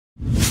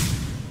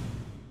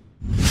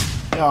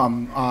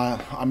Yeah,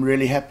 I'm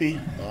really happy.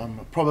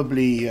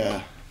 Probably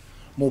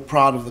more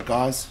proud of the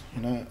guys.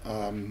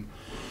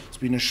 It's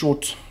been a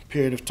short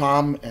period of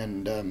time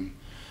and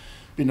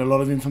been a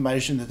lot of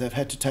information that they've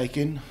had to take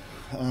in.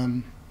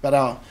 But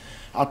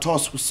our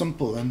task was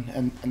simple,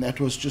 and that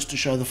was just to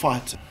show the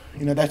fight.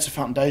 That's a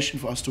foundation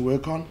for us to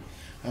work on.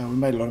 We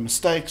made a lot of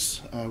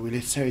mistakes. We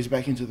let series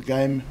back into the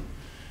game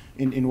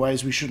in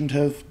ways we shouldn't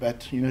have. But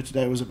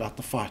today was about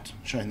the fight,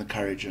 showing the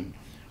courage. And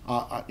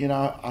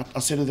I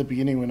said at the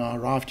beginning when I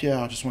arrived here,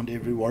 I just want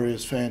every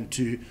Warriors fan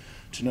to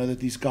know that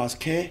these guys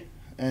care,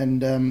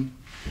 and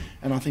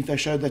I think they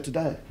showed that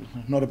today.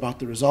 Not about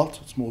the result;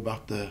 it's more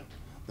about the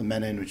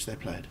manner in which they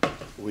played.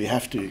 We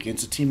have to,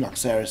 against a team like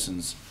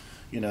Saracens.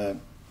 I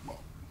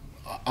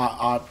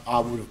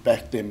would have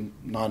backed them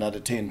 9 out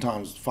of 10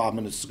 times 5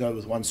 minutes to go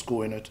with one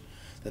score in it,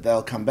 that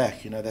they'll come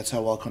back. That's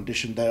how well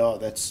conditioned they are.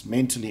 That's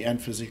mentally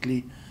and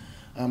physically.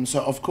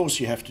 So of course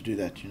you have to do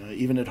that.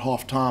 Even at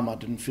half time, I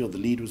didn't feel the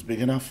lead was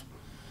big enough,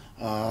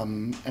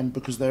 and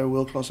because they're a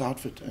world-class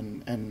outfit,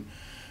 and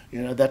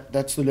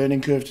that's the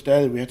learning curve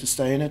today. That we had to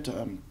stay in it.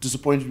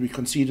 Disappointed we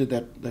conceded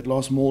that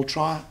last maul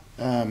try,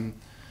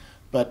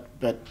 but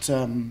that's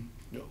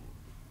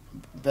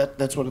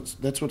what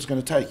it's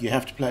going to take. You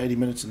have to play 80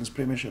 minutes in this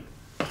Premiership.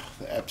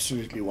 They're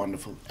absolutely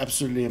wonderful,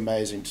 absolutely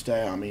amazing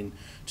today. I mean,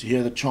 to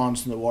hear the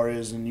chants in the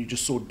Warriors, and you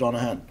just saw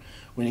Donohan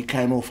when he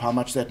came off, how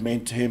much that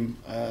meant to him.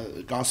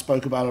 The guy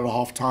spoke about it at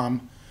half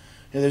time.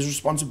 Yeah, there's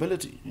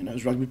responsibility.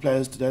 As rugby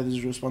players today,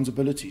 there's a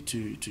responsibility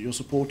to your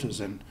supporters.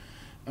 And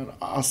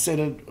I said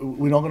it,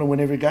 we're not going to win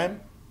every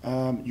game.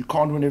 You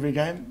can't win every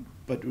game,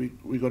 but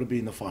we got to be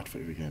in the fight for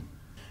every game.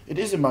 It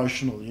is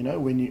emotional,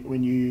 when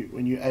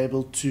you're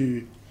able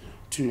to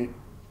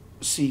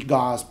see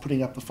guys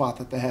putting up the fight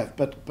that they have.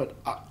 But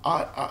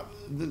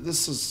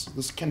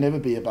this can never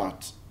be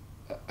about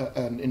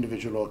an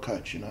individual or a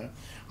coach.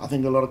 I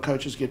think a lot of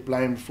coaches get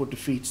blamed for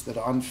defeats that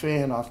are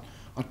unfair, and I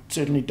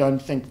certainly don't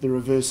think the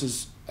reverse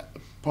is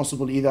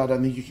possible either. I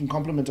don't think you can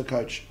compliment a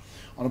coach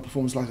on a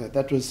performance like that.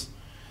 That was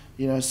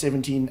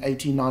 17,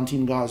 18,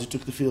 19 guys who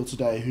took the field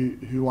today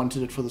who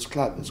wanted it for this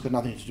club. It's got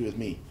nothing to do with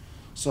me.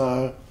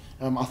 So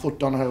I thought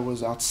Donncha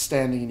was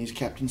outstanding in his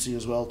captaincy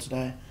as well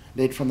today.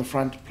 Led from the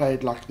front,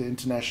 played like the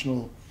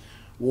international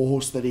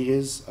warhorse that he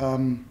is.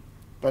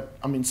 But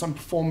I mean, some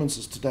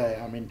performances today.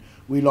 I mean,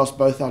 we lost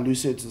both our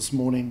loose heads this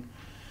morning.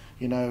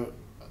 The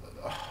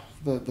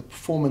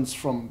performance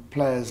from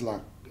players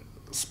like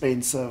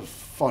Spencer,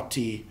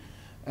 Foti,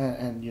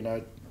 and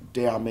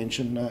dare I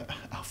mention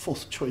our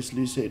fourth choice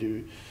loose head,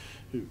 who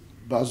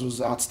Buzz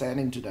was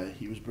outstanding today.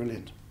 He was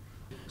brilliant.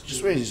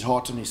 Just wears his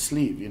heart on his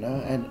sleeve,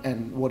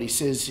 and what he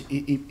says,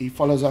 he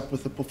follows up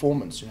with the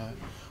performance. I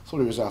thought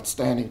he was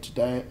outstanding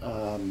today.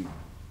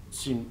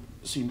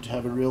 Seemed to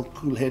have a real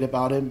cool head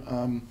about him,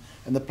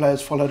 and the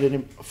players followed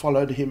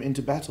him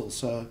into battle.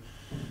 So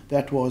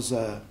that was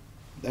an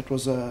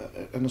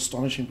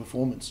astonishing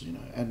performance,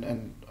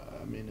 and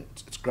I mean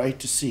it's great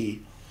to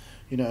see,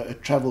 a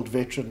travelled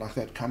veteran like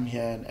that come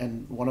here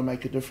and want to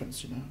make a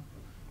difference.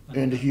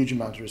 Earned a huge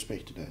amount of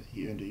respect today.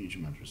 He earned a huge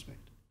amount of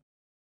respect.